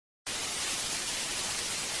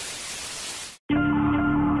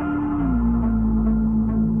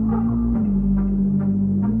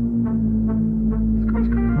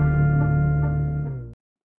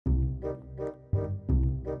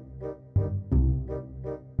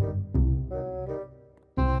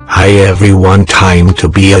Hi everyone, time to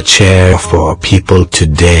be a chair for people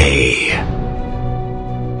today.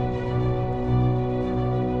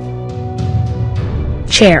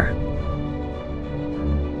 Chair.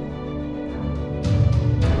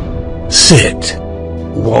 Sit.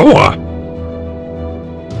 Whoa.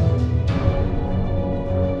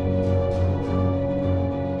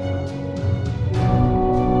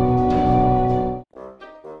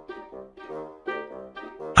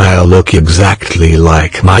 I look exactly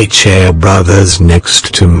like my chair brothers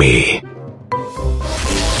next to me.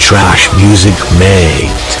 Trash music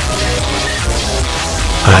mate.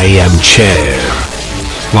 I am chair.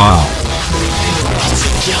 Wow.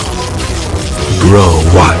 Bro,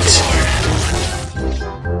 what?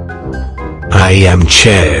 I am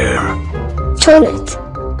chair. Toilet.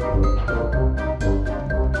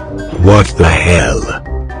 What the hell?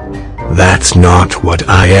 That's not what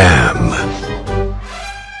I am.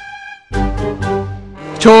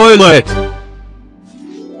 Toilet!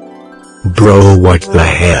 Bro, what the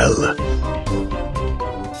hell?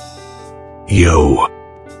 Yo.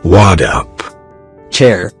 What up?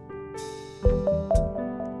 Chair.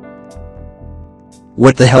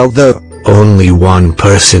 What the hell though? Only one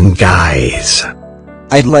person, guys.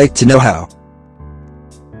 I'd like to know how.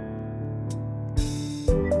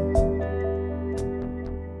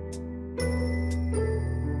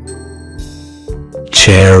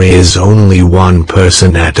 Chair is only one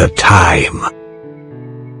person at a time.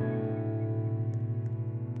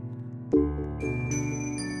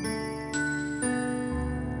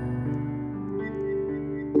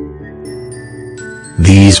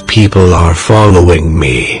 These people are following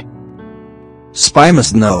me. Spy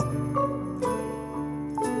must know.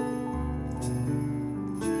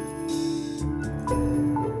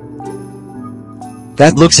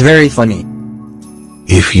 That looks very funny.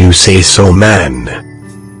 If you say so, man.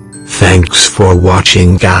 Thanks for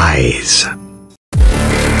watching, guys.